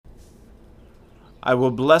I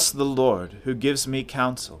will bless the Lord, who gives me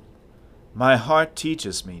counsel. My heart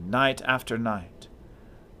teaches me night after night.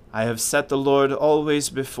 I have set the Lord always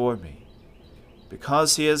before me.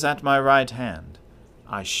 Because he is at my right hand,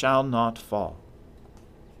 I shall not fall.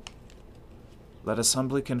 Let us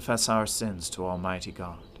humbly confess our sins to Almighty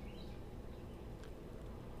God.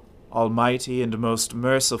 Almighty and most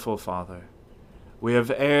merciful Father, we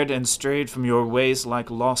have erred and strayed from your ways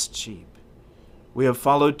like lost sheep. We have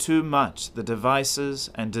followed too much the devices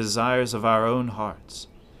and desires of our own hearts.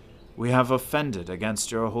 We have offended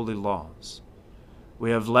against your holy laws.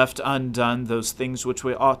 We have left undone those things which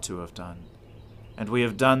we ought to have done, and we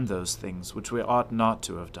have done those things which we ought not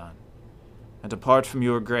to have done. And apart from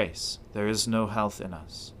your grace, there is no health in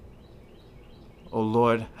us. O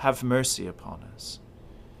Lord, have mercy upon us.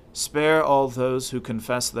 Spare all those who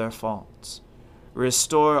confess their faults.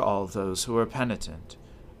 Restore all those who are penitent,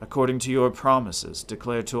 according to your promises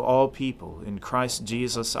declared to all people in Christ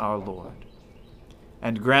Jesus our Lord.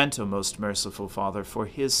 And grant, O most merciful Father, for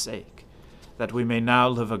his sake, that we may now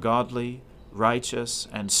live a godly, righteous,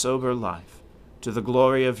 and sober life, to the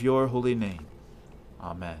glory of your holy name.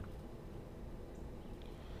 Amen.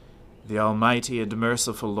 The Almighty and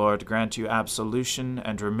merciful Lord grant you absolution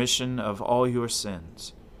and remission of all your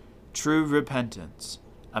sins, true repentance,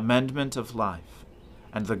 amendment of life,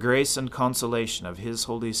 and the grace and consolation of his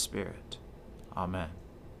Holy Spirit. Amen.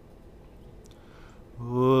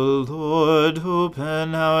 O Lord,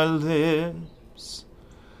 open our lips,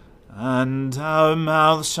 and our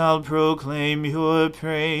mouth shall proclaim your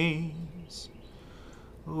praise.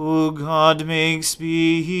 O God, make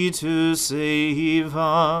speed to save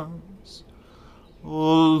us.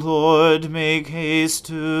 O Lord, make haste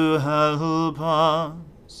to help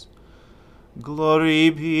us. Glory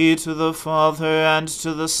be to the Father, and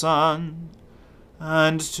to the Son,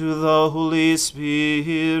 and to the Holy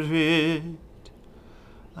Spirit,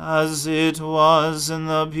 as it was in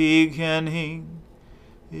the beginning,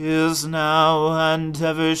 is now, and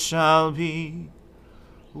ever shall be,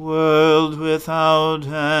 world without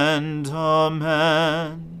end.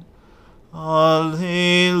 Amen.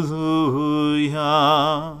 Alleluia.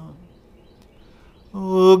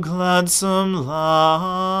 O gladsome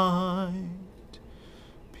light,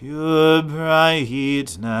 pure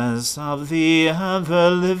brightness of the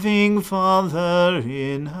ever-living Father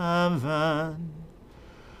in heaven,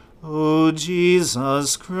 O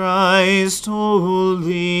Jesus Christ,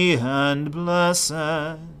 holy and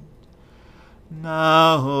blessed,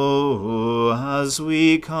 now as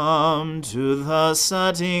we come to the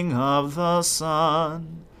setting of the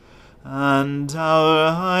sun, and our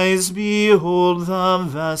eyes behold the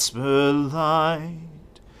vesper light,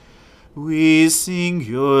 we sing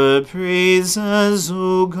your praises,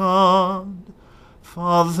 O God,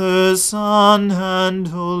 Father, Son, and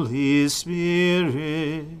Holy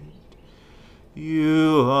Spirit.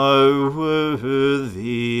 You are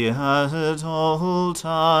worthy at all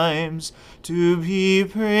times to be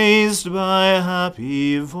praised by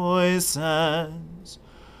happy voices,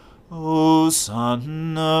 O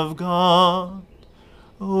Son of God,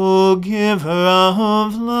 O Giver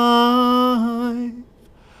of life,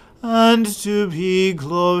 and to be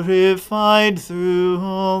glorified through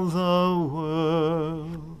all the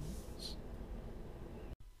worlds.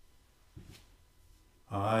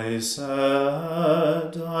 I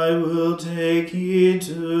said, I will take heed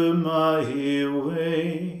to my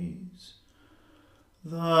ways,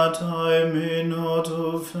 that I may not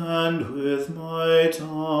offend with my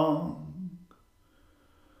tongue.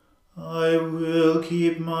 I will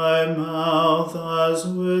keep my mouth as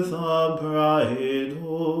with a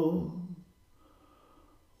bridle,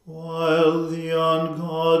 while the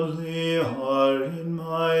ungodly are in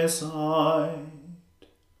my sight.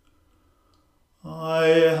 I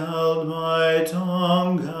held my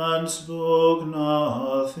tongue and spoke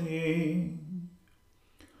nothing.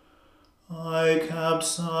 I kept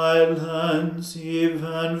silence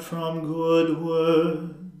even from good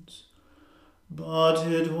words, but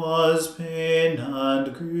it was pain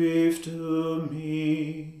and grief to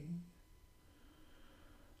me.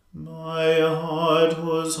 My heart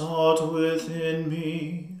was hot within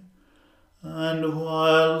me, and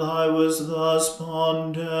while I was thus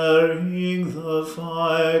pondering, the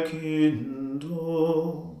fire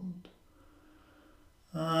kindled,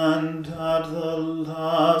 and at the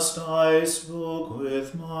last I spoke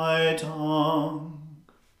with my tongue.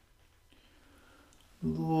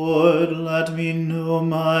 Lord, let me know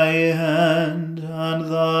my end and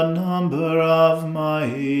the number of my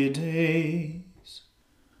days,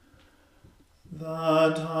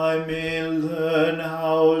 that I may learn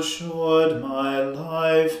how short my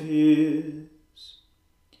life is.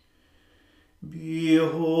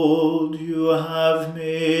 Behold, you have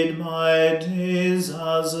made my days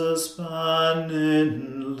as a span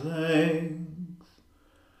in length,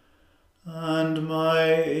 and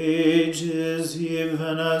my age is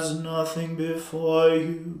even as nothing before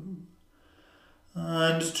you.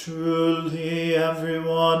 And truly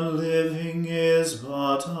everyone living is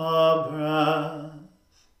but a breath.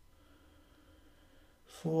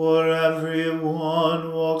 For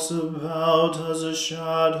everyone walks about as a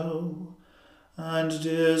shadow, and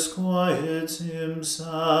disquiets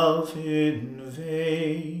himself in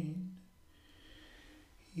vain.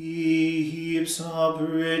 He heaps up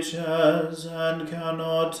riches and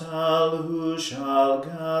cannot tell who shall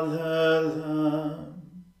gather them.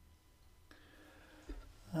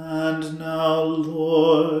 And now,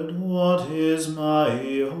 Lord, what is my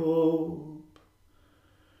hope?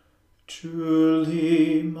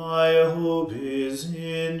 Truly my hope is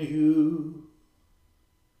in you.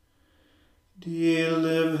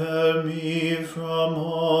 Deliver me from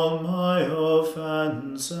all my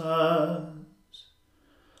offenses,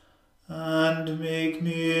 and make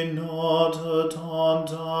me not a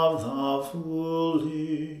taunt of the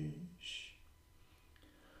foolish.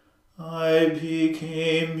 I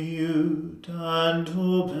became mute and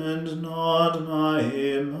opened not my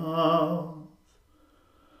mouth,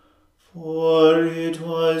 for it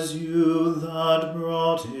was you that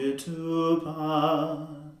brought it to pass.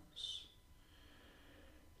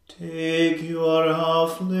 Take your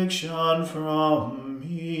affliction from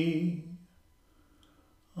me.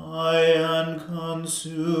 I am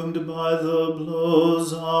consumed by the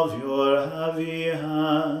blows of your heavy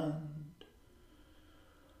hand.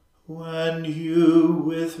 When you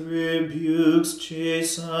with rebukes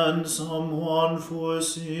chasten someone for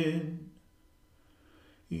sin,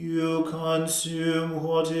 you consume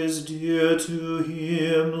what is dear to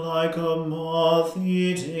him like a moth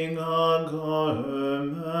eating a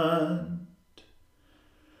garment.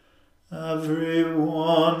 Every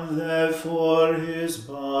one therefore is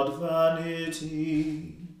but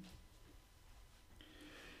vanity.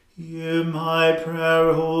 Hear my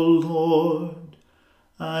prayer, O Lord,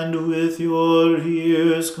 and with your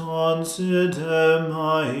ears consider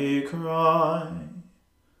my cry.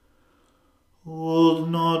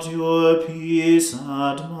 Hold not your peace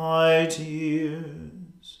at my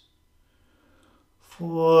tears,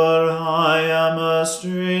 for I am a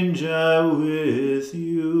stranger with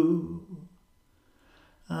you,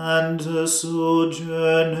 and a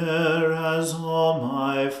sojourner as all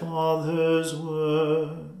my fathers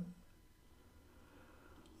were.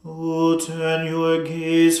 O turn your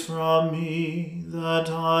gaze from me, that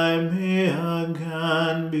I may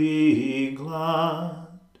again be glad,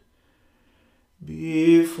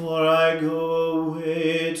 before I go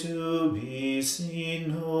away to be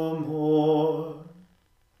seen no more.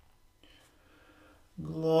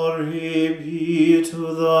 Glory be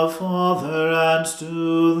to the Father and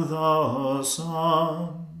to the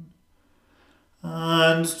Son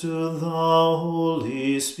and to the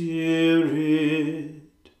Holy Spirit,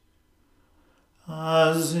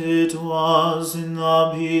 as it was in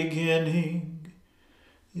the beginning,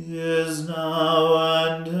 is now,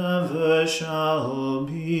 and ever shall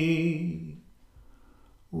be,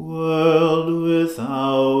 world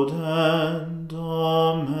without end.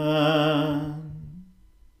 Amen.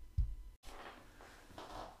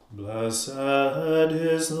 Blessed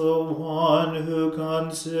is the one who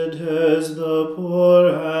considers the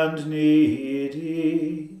poor and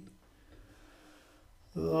needy.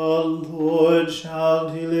 The Lord shall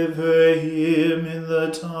deliver him in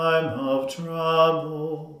the time of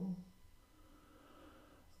trouble.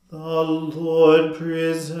 The Lord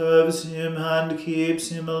preserves him and keeps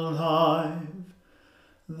him alive,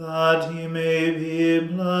 that he may be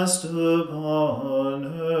blessed upon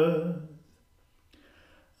earth,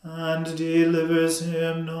 and delivers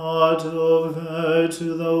him not over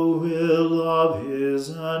to the will of his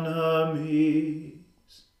enemies.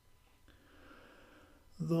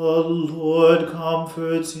 The Lord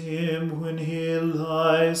comforts him when he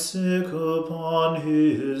lies sick upon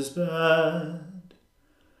his bed,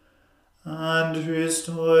 and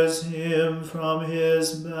restores him from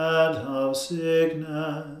his bed of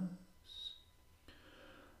sickness.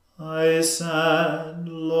 I said,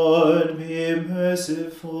 Lord, be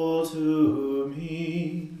merciful to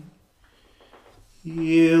me.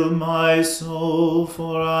 Heal my soul,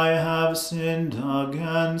 for I have sinned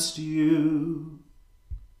against you.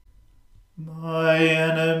 My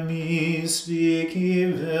enemies speak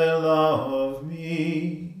evil of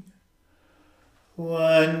me.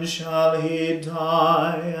 When shall he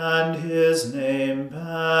die and his name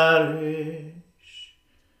perish?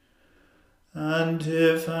 And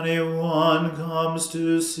if anyone comes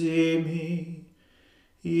to see me,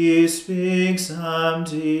 he speaks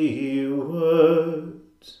empty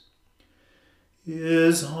words.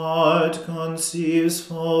 His heart conceives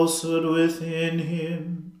falsehood within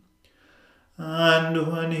him, and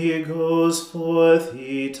when he goes forth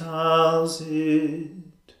he tells it.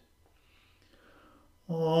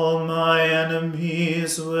 All my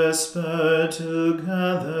enemies whisper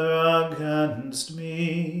together against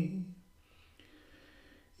me.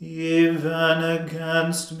 Even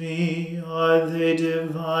against me are they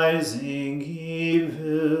devising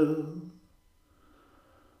evil.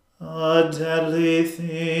 A deadly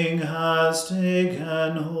thing has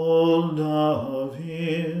taken hold of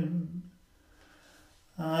him,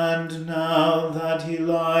 and now that he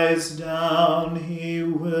lies down, he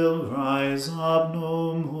will rise up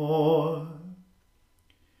no more.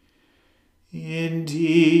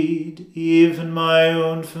 Indeed, even my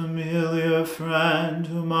own familiar friend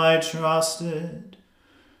whom I trusted,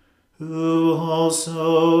 who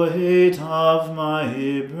also ate of my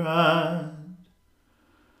bread,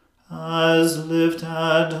 has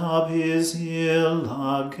lifted up his heel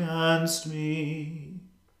against me.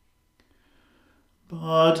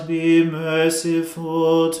 But be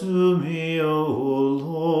merciful to me, O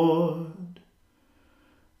Lord.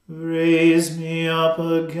 Raise me up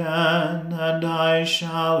again, and I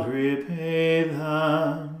shall repay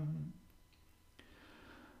them.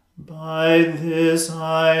 By this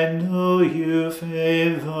I know you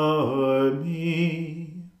favor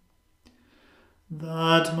me,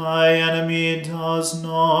 that my enemy does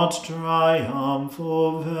not triumph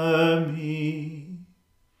over me.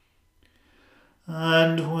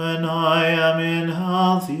 And when I am in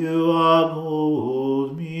health, you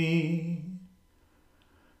uphold me,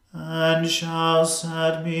 and shall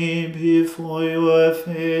set me before your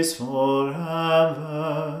face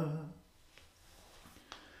forever.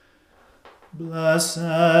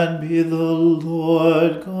 Blessed be the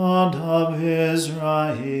Lord God of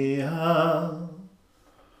Israel,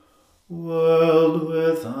 world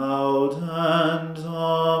without end.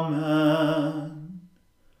 Amen.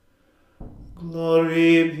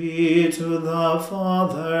 Glory be to the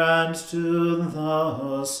Father, and to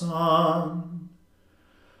the Son,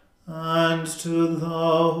 and to the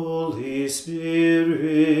Holy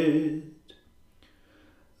Spirit,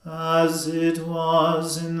 as it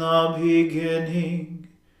was in the beginning,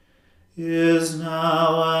 is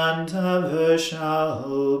now, and ever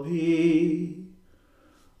shall be,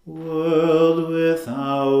 world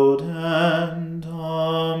without end.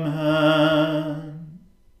 Amen.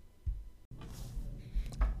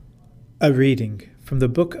 A reading from the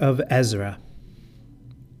book of Ezra.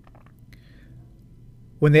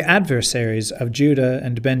 When the adversaries of Judah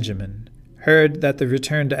and Benjamin heard that the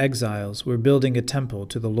returned exiles were building a temple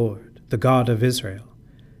to the Lord, the God of Israel,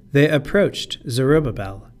 they approached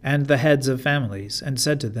Zerubbabel and the heads of families and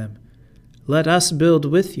said to them, "Let us build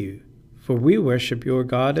with you, for we worship your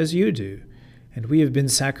God as you do, and we have been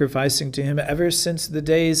sacrificing to him ever since the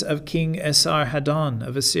days of King Esarhaddon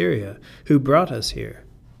of Assyria, who brought us here."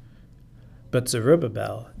 But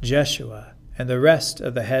Zerubbabel, Jeshua, and the rest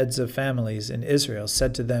of the heads of families in Israel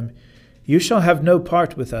said to them, "You shall have no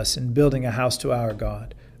part with us in building a house to our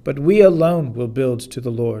God, but we alone will build to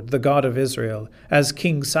the Lord, the God of Israel, as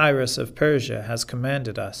King Cyrus of Persia has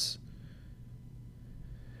commanded us."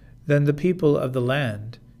 Then the people of the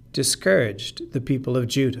land discouraged the people of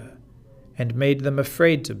Judah and made them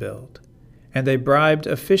afraid to build, and they bribed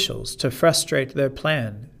officials to frustrate their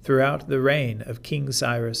plan throughout the reign of King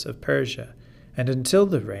Cyrus of Persia and until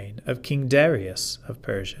the reign of King Darius of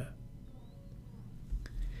Persia.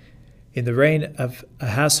 In the reign of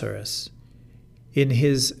Ahasuerus, in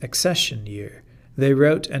his accession year, they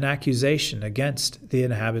wrote an accusation against the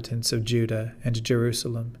inhabitants of Judah and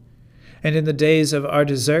Jerusalem. And in the days of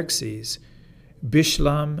Artaxerxes,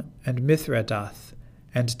 Bishlam and Mithredath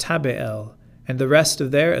and Tabeel and the rest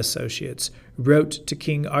of their associates wrote to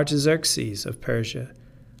King Artaxerxes of Persia.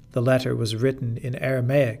 The letter was written in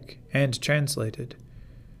Aramaic and translated.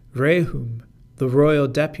 Rehum, the royal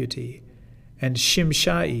deputy, and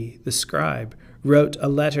Shimshai, the scribe, wrote a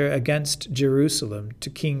letter against Jerusalem to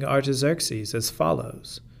King Artaxerxes as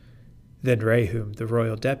follows. Then Rehum, the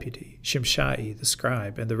royal deputy, Shimshai, the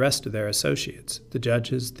scribe, and the rest of their associates, the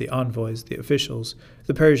judges, the envoys, the officials,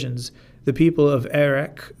 the Persians, the people of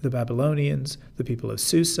Erech, the Babylonians, the people of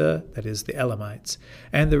Susa, that is, the Elamites,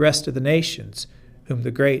 and the rest of the nations, whom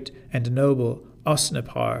the great and noble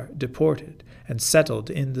Osnappar deported and settled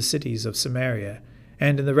in the cities of Samaria,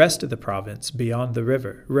 and in the rest of the province beyond the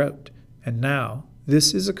river, wrote, and now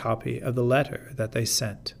this is a copy of the letter that they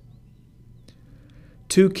sent.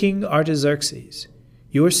 To King Artaxerxes,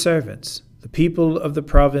 your servants, the people of the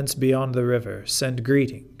province beyond the river, send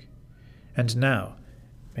greeting. And now,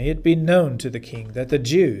 may it be known to the king that the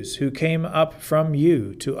Jews who came up from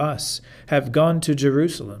you to us have gone to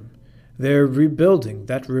Jerusalem. They are rebuilding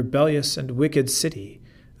that rebellious and wicked city.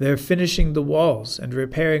 They are finishing the walls and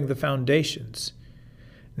repairing the foundations.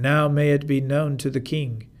 Now may it be known to the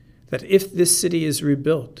king that if this city is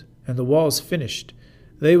rebuilt and the walls finished,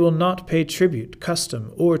 they will not pay tribute,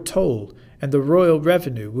 custom, or toll, and the royal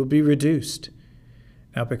revenue will be reduced.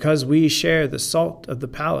 Now because we share the salt of the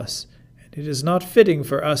palace, and it is not fitting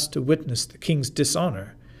for us to witness the king's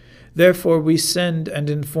dishonor, therefore we send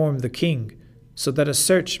and inform the king, so that a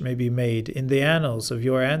search may be made in the annals of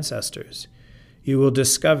your ancestors. You will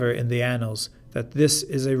discover in the annals that this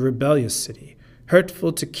is a rebellious city,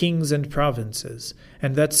 hurtful to kings and provinces,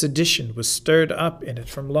 and that sedition was stirred up in it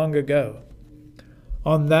from long ago.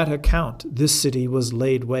 On that account this city was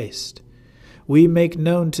laid waste. We make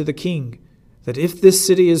known to the king that if this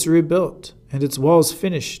city is rebuilt and its walls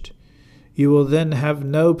finished, you will then have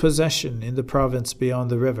no possession in the province beyond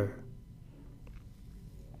the river.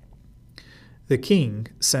 The king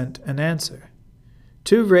sent an answer.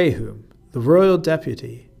 To Rehum, the royal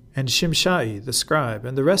deputy, and Shimshai the scribe,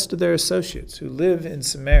 and the rest of their associates who live in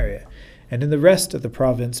Samaria and in the rest of the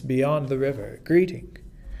province beyond the river, greeting.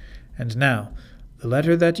 And now, the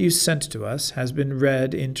letter that you sent to us has been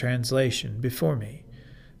read in translation before me.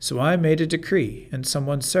 So I made a decree, and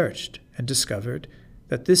someone searched, and discovered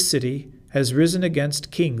that this city has risen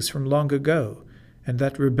against kings from long ago, and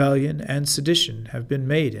that rebellion and sedition have been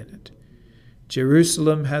made in it.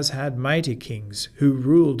 Jerusalem has had mighty kings who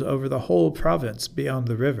ruled over the whole province beyond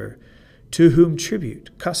the river, to whom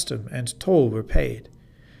tribute, custom, and toll were paid.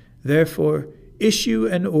 Therefore, issue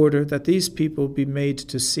an order that these people be made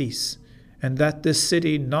to cease, and that this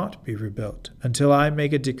city not be rebuilt, until I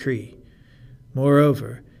make a decree.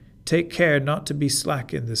 Moreover, take care not to be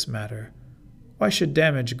slack in this matter. Why should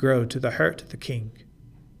damage grow to the hurt of the king?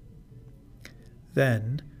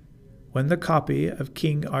 Then, when the copy of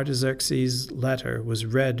King Artaxerxes' letter was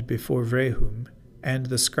read before Rehum and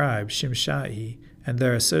the scribe Shimshai and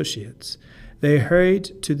their associates, they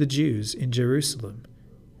hurried to the Jews in Jerusalem,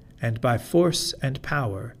 and by force and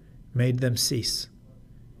power made them cease.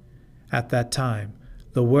 At that time,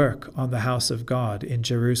 the work on the house of God in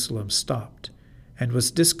Jerusalem stopped, and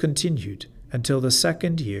was discontinued until the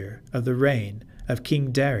 2nd year of the reign of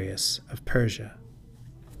King Darius of Persia.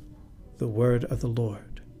 The word of the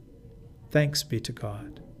Lord. Thanks be to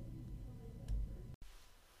God.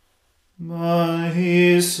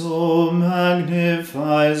 My soul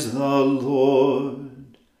magnifies the Lord,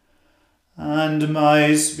 and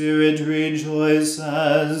my spirit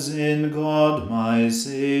rejoices in God my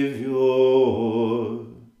Saviour.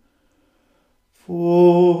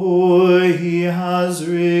 For he has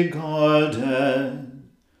regarded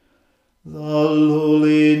the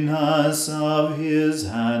lowliness of his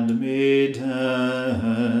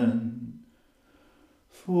handmaiden.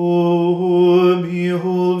 For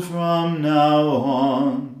behold, from now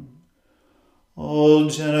on, all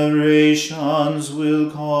generations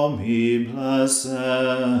will call me blessed.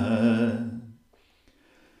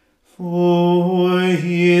 For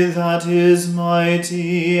he that is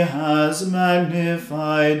mighty has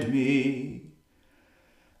magnified me,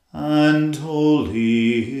 and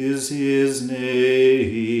holy is his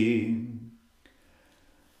name.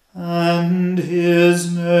 And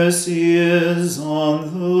his mercy is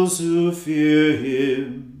on those who fear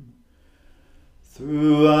him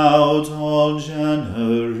throughout all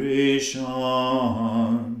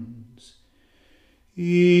generations.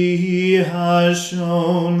 He has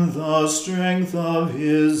shown the strength of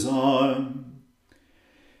his arm.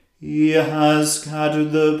 He has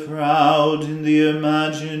scattered the proud in the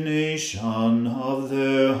imagination of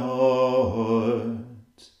their hearts.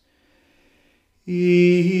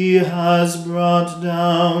 He has brought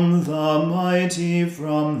down the mighty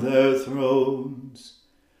from their thrones,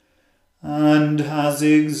 and has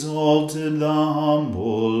exalted the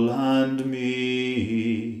humble and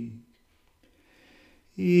meek.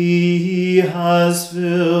 He has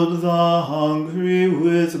filled the hungry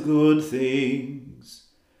with good things,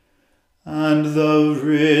 and the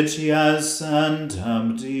rich he has sent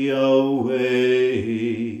empty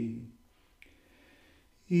away.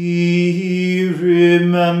 He,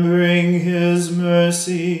 remembering his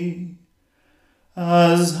mercy,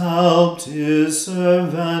 has helped his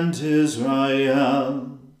servant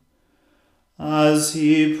Israel, as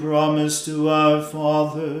he promised to our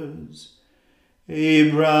fathers,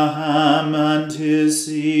 Abraham and his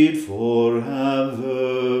seed forever.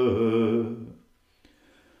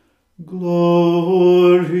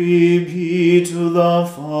 Glory be to the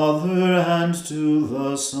Father and to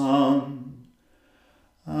the Son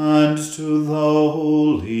and to the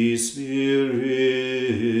Holy Spirit,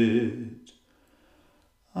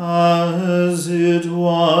 as it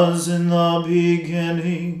was in the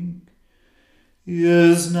beginning,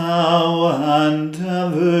 is now, and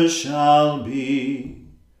ever shall be,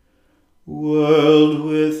 world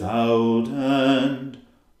without end.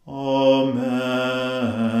 Amen.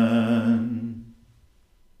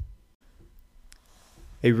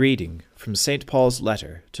 A reading from St. Paul's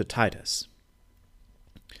letter to Titus.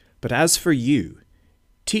 But as for you,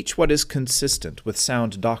 teach what is consistent with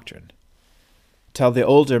sound doctrine. Tell the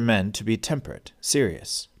older men to be temperate,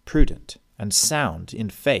 serious, prudent, and sound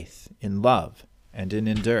in faith, in love, and in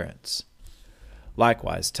endurance.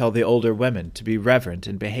 Likewise, tell the older women to be reverent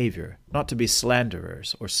in behavior, not to be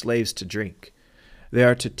slanderers or slaves to drink. They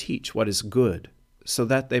are to teach what is good, so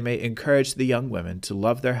that they may encourage the young women to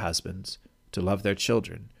love their husbands, to love their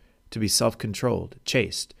children, to be self-controlled,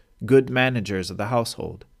 chaste, good managers of the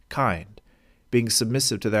household, kind, being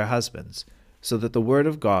submissive to their husbands, so that the word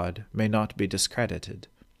of God may not be discredited.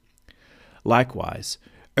 Likewise,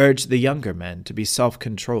 urge the younger men to be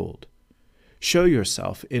self-controlled. Show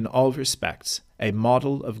yourself in all respects a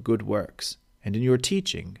model of good works, and in your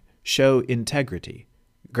teaching show integrity,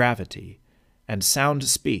 gravity, and sound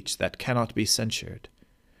speech that cannot be censured.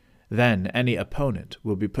 Then any opponent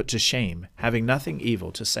will be put to shame, having nothing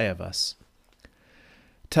evil to say of us.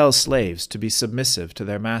 Tell slaves to be submissive to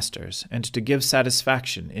their masters, and to give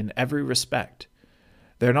satisfaction in every respect.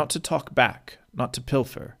 They are not to talk back, not to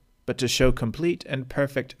pilfer, but to show complete and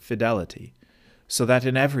perfect fidelity, so that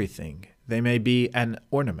in everything they may be an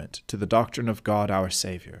ornament to the doctrine of God our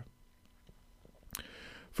Saviour.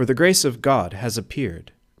 For the grace of God has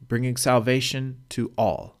appeared, bringing salvation to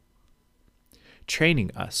all,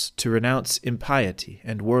 training us to renounce impiety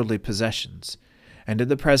and worldly possessions, and in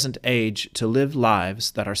the present age to live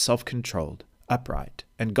lives that are self-controlled, upright,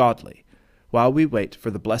 and godly, while we wait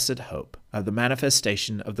for the blessed hope of the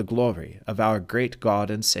manifestation of the glory of our great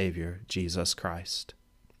God and Saviour, Jesus Christ.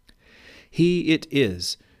 He it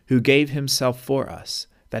is who gave himself for us,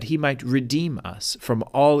 that he might redeem us from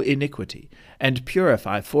all iniquity, and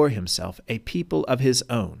purify for himself a people of his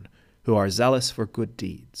own, who are zealous for good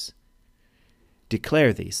deeds.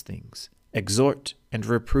 Declare these things, exhort and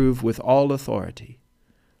reprove with all authority.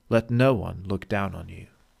 Let no one look down on you.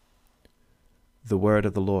 The word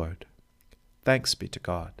of the Lord. Thanks be to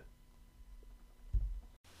God.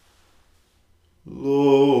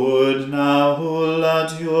 Lord, now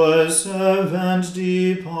let your servant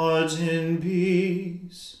depart in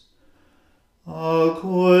peace,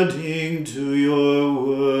 according to your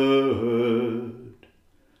word.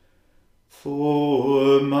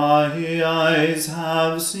 For my eyes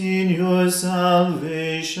have seen your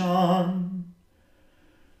salvation,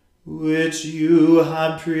 which you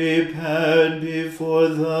have prepared before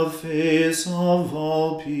the face of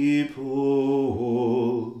all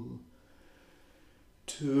people,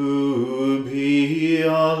 to be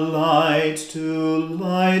a light to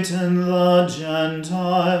lighten the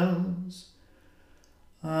Gentiles,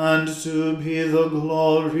 and to be the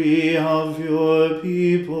glory of your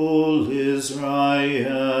people Israel.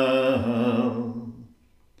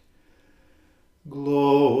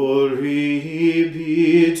 Glory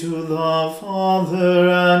be to the Father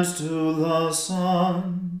and to the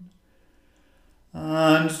Son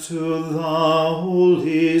and to the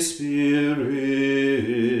Holy Spirit,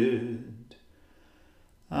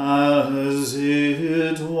 as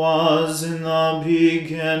it was in the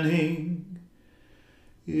beginning,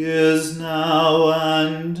 is now,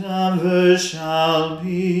 and ever shall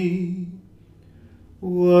be,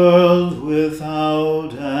 world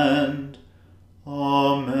without end.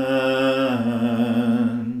 Amen.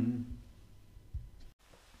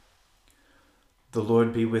 The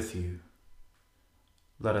Lord be with you.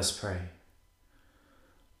 Let us pray.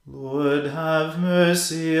 Lord, have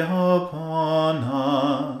mercy upon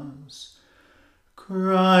us.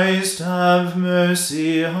 Christ, have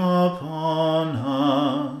mercy upon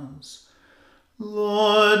us.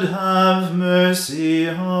 Lord, have mercy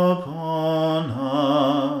upon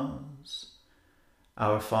us.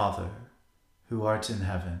 Our Father, who art in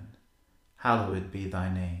heaven, hallowed be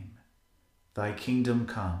thy name. Thy kingdom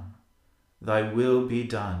come, thy will be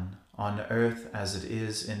done, on earth as it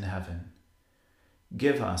is in heaven.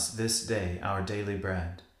 Give us this day our daily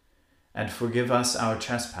bread, and forgive us our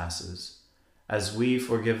trespasses, as we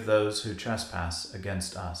forgive those who trespass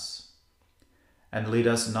against us. And lead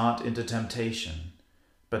us not into temptation,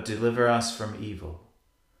 but deliver us from evil.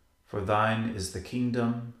 For thine is the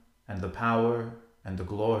kingdom, and the power, and the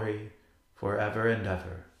glory, forever and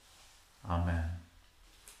ever. Amen.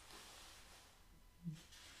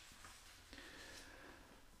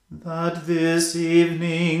 That this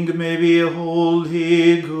evening may be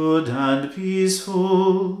wholly good and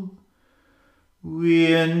peaceful,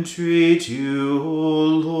 we entreat you, O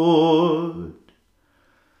Lord,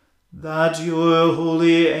 that your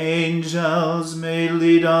holy angels may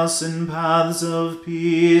lead us in paths of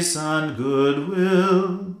peace and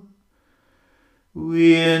goodwill.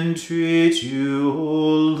 We entreat you,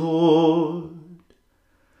 O Lord,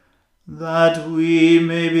 that we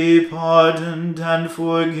may be pardoned and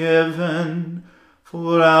forgiven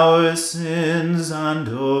for our sins and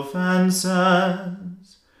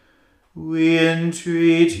offences. We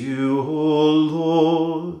entreat you, O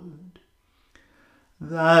Lord,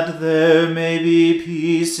 that there may be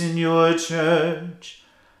peace in your church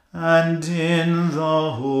and in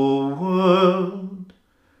the whole world.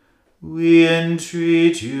 We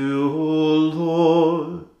entreat you, O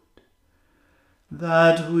Lord,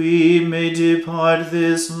 that we may depart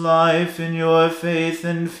this life in your faith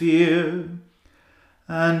and fear,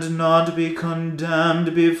 and not be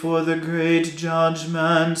condemned before the great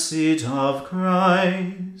judgment seat of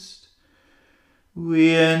Christ.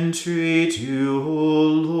 We entreat you, O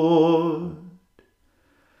Lord,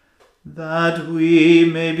 that we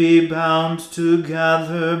may be bound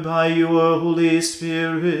together by your Holy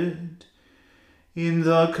Spirit in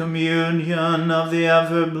the communion of the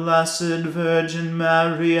ever-blessed Virgin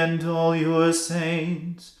Mary and all your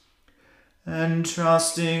saints,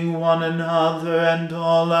 entrusting one another and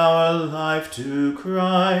all our life to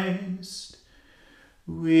Christ.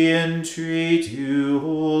 We entreat you,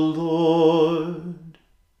 O Lord.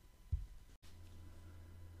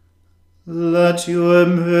 Let your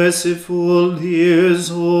merciful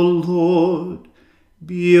ears, O Lord,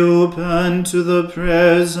 be open to the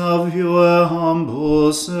prayers of your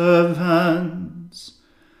humble servants,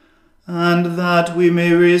 and that we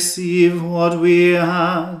may receive what we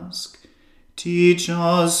ask. Teach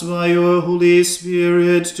us by your Holy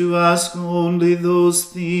Spirit to ask only those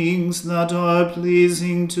things that are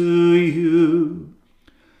pleasing to you.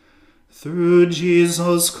 Through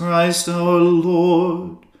Jesus Christ our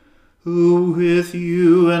Lord, who with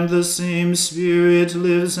you and the same Spirit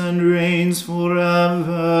lives and reigns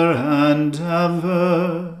forever and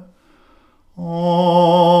ever.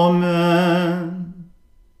 Amen.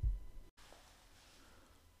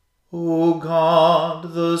 O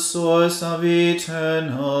God, the source of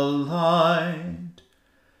eternal light,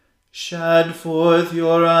 shed forth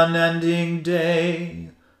your unending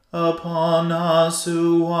day upon us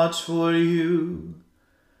who watch for you,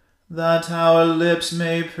 that our lips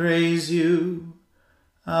may praise you,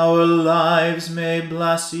 our lives may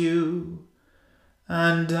bless you,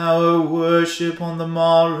 and our worship on the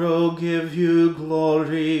morrow give you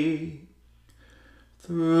glory.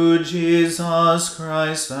 Through Jesus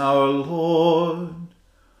Christ our Lord.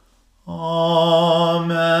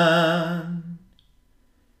 Amen.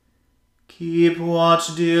 Keep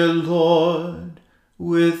watch, dear Lord,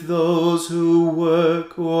 with those who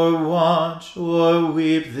work or watch or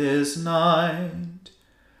weep this night,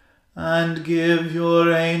 and give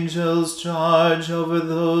your angels charge over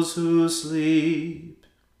those who sleep.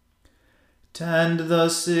 Tend the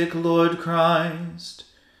sick, Lord Christ,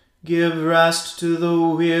 give rest to the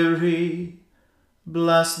weary,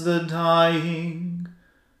 bless the dying,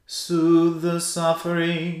 soothe the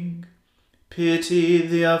suffering, pity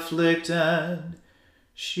the afflicted,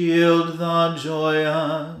 shield the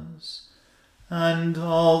joyous, and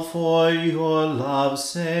all for your love's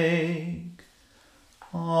sake.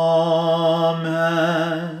 Amen.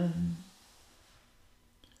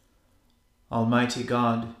 Almighty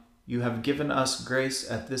God, you have given us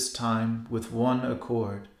grace at this time with one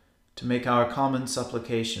accord to make our common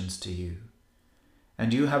supplications to you.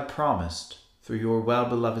 And you have promised, through your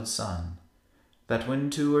well-beloved Son, that when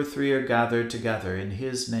 2 or 3 are gathered together in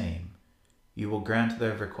his name, you will grant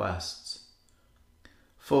their requests.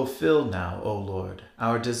 Fulfill now, O Lord,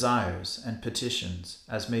 our desires and petitions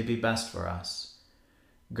as may be best for us,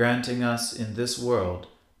 granting us in this world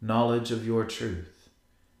knowledge of your truth,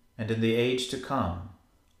 and in the age to come,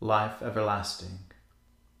 life everlasting.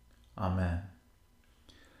 Amen.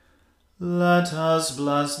 Let us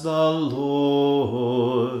bless the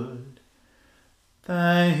Lord.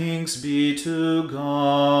 Thanks be to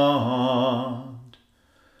God.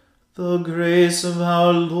 The grace of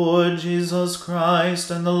our Lord Jesus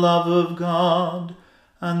Christ, and the love of God,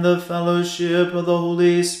 and the fellowship of the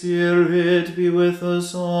Holy Spirit be with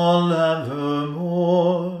us all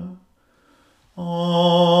evermore.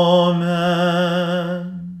 Amen.